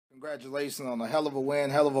Congratulations on a hell of a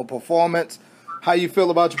win, hell of a performance. How you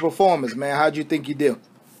feel about your performance, man? How'd you think you did?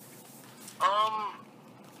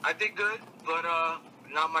 I did good, but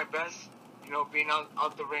not my best. You know, being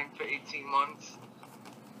out the ring for 18 months,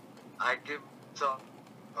 I give it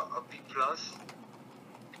a B plus.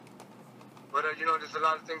 But you know, there's a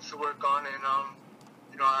lot of things to work on, and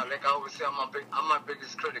you know, like I always say, I'm my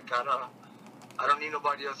biggest critic. I don't need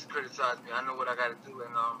nobody else to criticize me. I know what I got to do,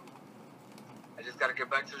 and I just got to get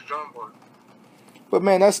back to the drawing board. But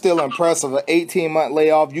man, that's still impressive. An 18-month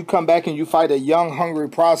layoff. You come back and you fight a young, hungry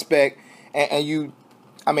prospect, and you,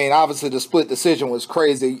 I mean, obviously the split decision was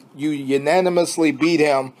crazy. You unanimously beat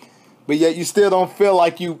him, but yet you still don't feel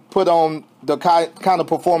like you put on the kind of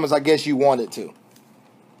performance I guess you wanted to.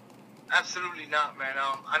 Absolutely not, man.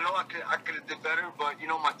 I know I could have did better, but you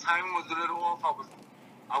know my timing was a little off.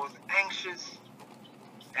 I was anxious,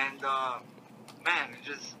 and man,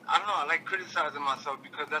 I don't know. I like criticizing myself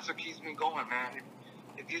because that's what keeps me going, man.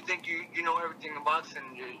 If you think you know everything in boxing,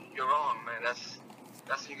 you're wrong, man. That's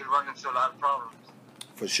when you can run into a lot of problems.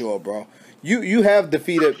 For sure, bro. You have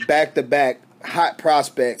defeated back-to-back hot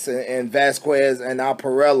prospects in Vasquez and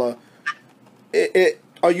Alparella.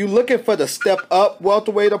 Are you looking for the step-up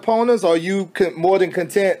welterweight opponents, or are you more than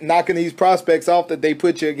content knocking these prospects off that they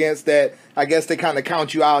put you against that I guess they kind of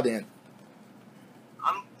count you out in?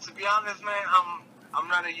 To be honest, man, I'm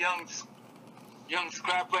not a young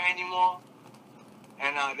scrapper anymore,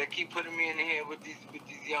 and they keep putting me in here with these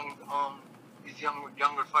younger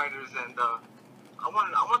fighters, and I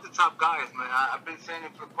want the top guys, man. I've been saying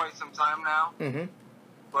it for quite some time now,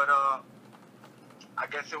 but I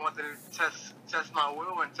guess they wanted to test my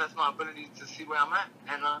will and test my ability to see where I'm at,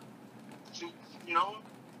 and you know,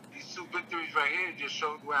 these two victories right here just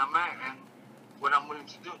showed where I'm at and what I'm willing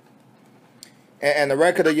to do. And the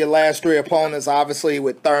record of your last three opponents, obviously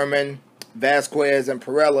with Thurman, Vasquez, and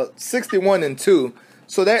Perella, 61-2.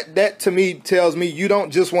 So that to me tells me you don't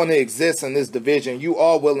just want to exist in this division. You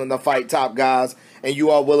are willing to fight top guys, and you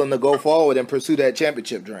are willing to go forward and pursue that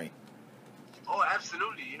championship dream. Oh,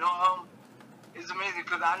 absolutely. You know, it's amazing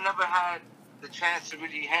because I never had the chance to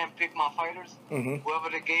really handpick my fighters. Whoever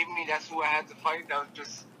they gave me, that's who I had to fight. That was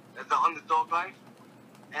just that's the underdog life.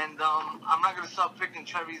 And I'm not gonna stop picking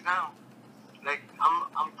cherries now. Like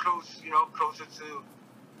I'm close, you know, closer to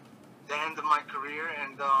the end of my career,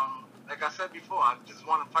 and like I said before, I just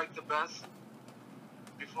want to fight the best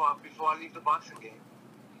before I leave the boxing game.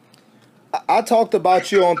 I talked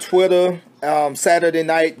about you on Twitter Saturday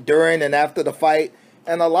night during and after the fight,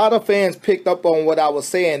 and a lot of fans picked up on what I was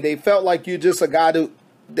saying. They felt like you're just a guy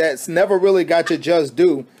that's never really got your just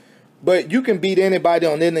due, but you can beat anybody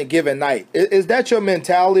on any given night. Is that your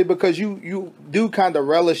mentality? Because you do kind of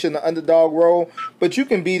relish in the underdog role, but you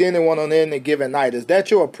can beat anyone on any given night. Is that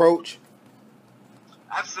your approach?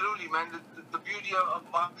 Absolutely, man. The beauty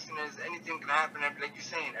of boxing is anything can happen. Like you're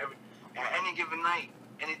saying, at any given night,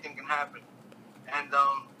 anything can happen. And,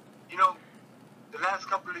 you know, the last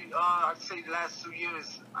couple of, I'd say the last 2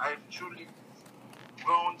 years, I've truly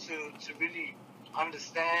grown to really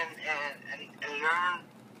understand and learn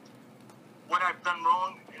what I've done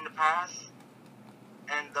wrong in the past,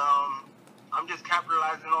 and I'm just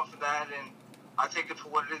capitalizing off of that, and I take it for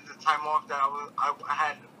what it is, the time off that I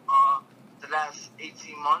had the last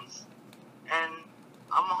 18 months, and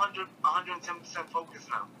I'm 110% focused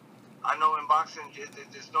now. I know in boxing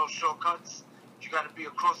there's no shortcuts. You got to be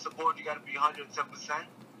across the board. You got to be 110%,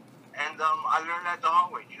 and I learned that the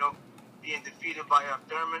hard way. You know, being defeated by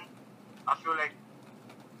Thurman, I feel like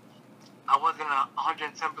I wasn't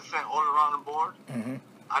 110% all around the board.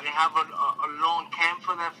 I didn't have a long camp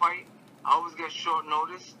for that fight. I always get short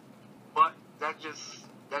notice, but that just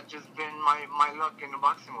been my luck in the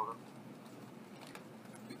boxing world.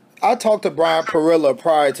 I talked to Brian Perella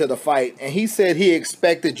prior to the fight, and he said he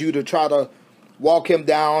expected you to try to walk him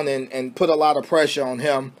down and put a lot of pressure on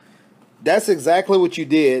him. That's exactly what you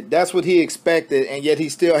did. That's what he expected, and yet he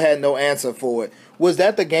still had no answer for it. Was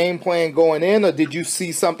that the game plan going in, or did you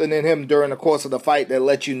see something in him during the course of the fight that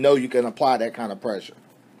let you know you can apply that kind of pressure?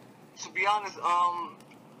 To be honest,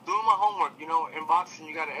 doing my homework, you know, in boxing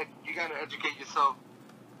you gotta educate yourself,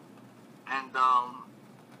 and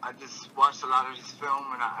I just watched a lot of his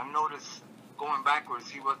film, and I noticed going backwards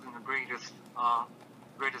he wasn't the greatest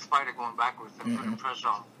fighter going backwards and putting pressure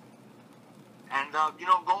on. And you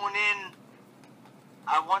know, going in,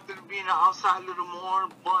 I wanted to be in the outside a little more,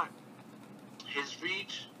 but his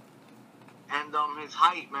reach and his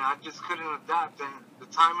height, man, I just couldn't adapt, and the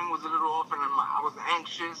timing was a little off, and I was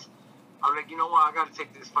anxious. I was like, you know what, I got to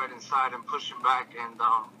take this fight inside and push him back, and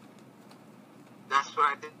that's what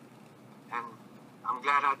I did, and I'm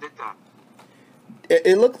glad I did that.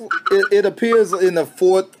 It appears in the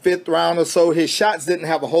fourth, fifth round or so, his shots didn't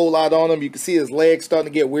have a whole lot on him. You can see his legs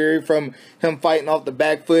starting to get weary from him fighting off the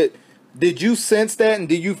back foot. Did you sense that, and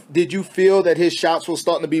did you feel that his shots were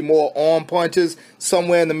starting to be more on punches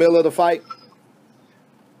somewhere in the middle of the fight?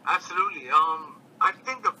 Absolutely. I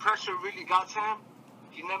think the pressure really got to him.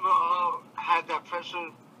 He never had that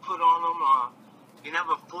pressure put on him. He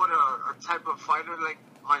never fought a type of fighter like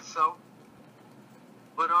myself.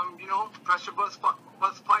 But pressure busts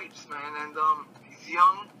pipes, man. And he's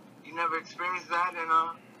young. He never experienced that,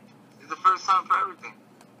 and it's the first time for everything.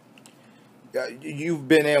 You've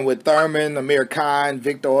been in with Thurman, Amir Khan,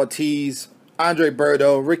 Victor Ortiz, Andre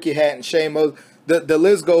Berto, Ricky Hatton, Shamos. The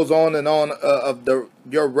list goes on and on of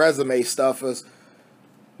your resume stuffers.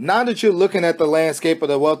 Now that you're looking at the landscape of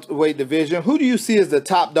the welterweight division, who do you see as the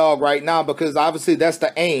top dog right now? Because obviously that's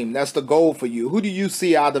the aim, that's the goal for you. Who do you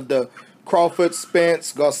see out of the Crawford,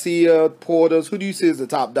 Spence, Garcia, Porters? Who do you see as the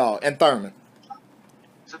top dog? And Thurman?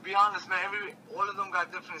 To be honest, man, all of them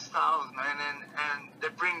got different styles, man, and they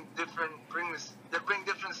bring different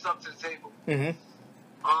stuff to the table. Mm-hmm.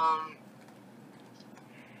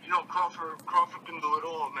 Crawford can do it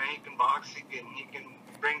all, man. He can box, he can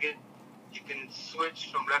bring it, he can switch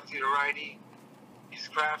from lefty to righty. He's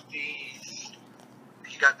crafty.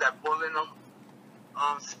 He got that bull in him.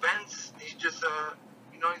 Spence, he's just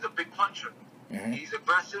he's a big puncher. Mm-hmm. He's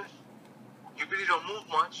aggressive. He really don't move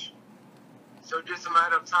much. So just a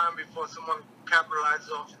matter of time before someone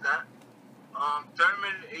capitalizes off of that.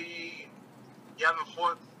 Thurman, he haven't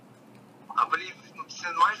fought, I believe,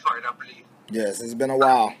 since my fight, I believe. Yes, it's been a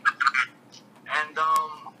while. And,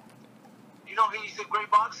 he's a great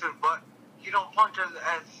boxer, but he don't punch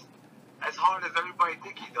as hard as everybody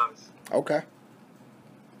think he does. Okay.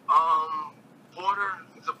 Porter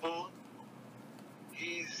is a bull.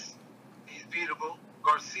 He's beatable.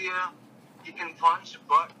 Garcia, he can punch,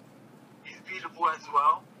 but he's beatable as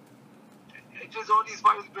well. It just all these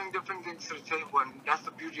fighters bring different things to the table, and that's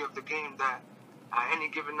the beauty of the game. That at any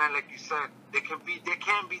given night, like you said, they can be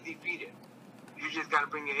defeated. You just got to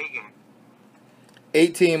bring your A game.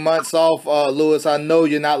 18 months off, Luis. I know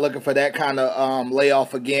you're not looking for that kind of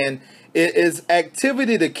layoff again. Is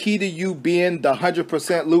activity the key to you being the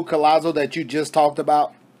 100% Luis Collazo that you just talked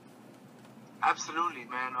about? Absolutely,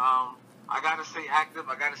 man. I gotta stay active.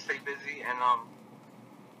 I gotta stay busy, and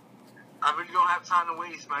I really don't have time to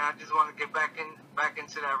waste, man. I just want to get back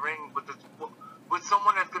into that ring with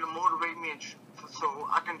someone that's gonna motivate me, so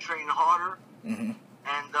I can train harder mm-hmm.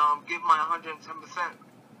 and give my 110%.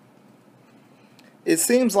 It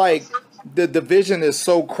seems like the division is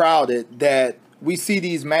so crowded that we see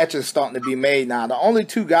these matches starting to be made now. The only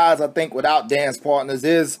two guys I think without dance partners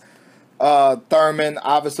is Thurman,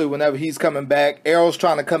 obviously, whenever he's coming back. Errol's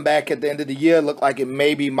trying to come back at the end of the year. Look like it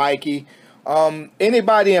may be Mikey.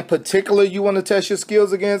 Anybody in particular you want to test your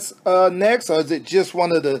skills against next, or is it just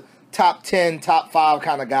one of the top 10, top 5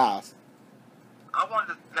 kind of guys? I want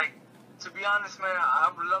to be honest, man,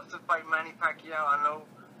 I would love to fight Manny Pacquiao. I know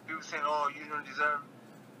people saying, oh, you don't deserve.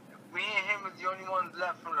 Me and him is the only ones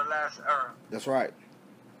left from the last era. That's right.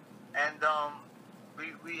 And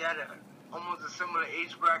we had almost a similar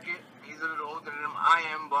age bracket. He's a little older than him. I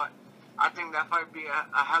am, but I think that might be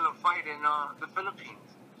a hell of a fight in the Philippines.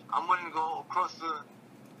 I'm willing to go across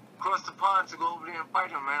the pond to go over there and fight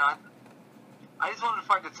him, man. I just want to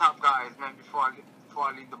fight the top guys, man, before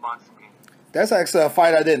I leave the boxing game. That's actually a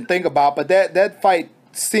fight I didn't think about, but that fight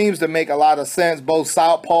seems to make a lot of sense. Both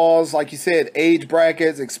southpaws, like you said, age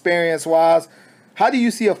brackets, experience-wise. How do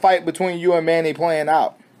you see a fight between you and Manny playing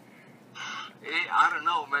out? I don't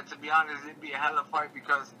know, man. To be honest, it'd be a hell of a fight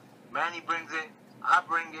because Manny brings it, I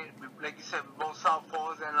bring it. Like you said, we both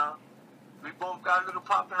southpaws, and we both got a little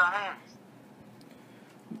pop in our hands.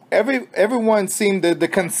 Everyone seemed the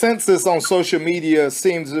consensus on social media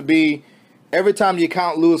seems to be every time you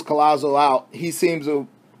count Luis Collazo out, he seems to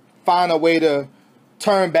find a way to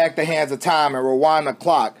turn back the hands of time and rewind the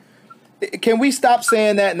clock. Can we stop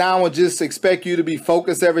saying that now and just expect you to be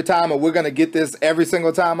focused every time, and we're going to get this every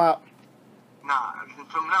single time out? Nah,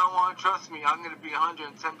 from now on, trust me, I'm going to be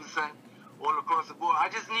 110% all across the board. I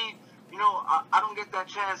just need, I don't get that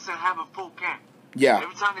chance to have a full camp. Yeah.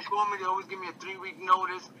 Every time they call me, they always give me a 3-week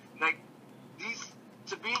notice. Like,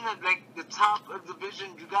 to be in the top of the division,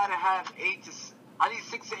 you got to have at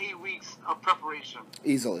least 6 to 8 weeks of preparation.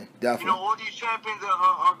 Easily, definitely. All these champions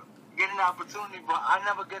are getting the opportunity, but I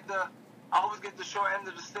always get the short end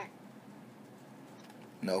of the stick.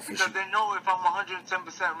 No, for because sure. They know if I'm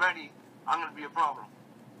 110% ready, I'm going to be a problem.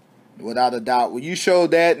 Without a doubt. Well, you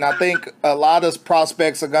showed that, and I think a lot of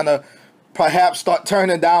prospects are going to perhaps start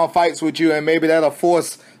turning down fights with you, and maybe that'll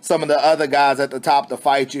force some of the other guys at the top to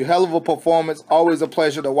fight you. Hell of a performance. Always a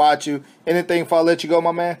pleasure to watch you. Anything before I let you go,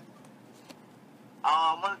 my man?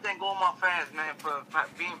 I want to thank all my fans, man, for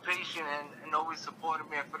being patient and always supporting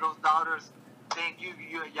me. And for those doubters, thank you.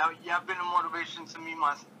 Y'all been a motivation to me,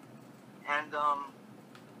 and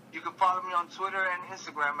you can follow me on Twitter and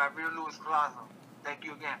Instagram at Real Luis Collazo. Thank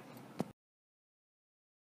you again.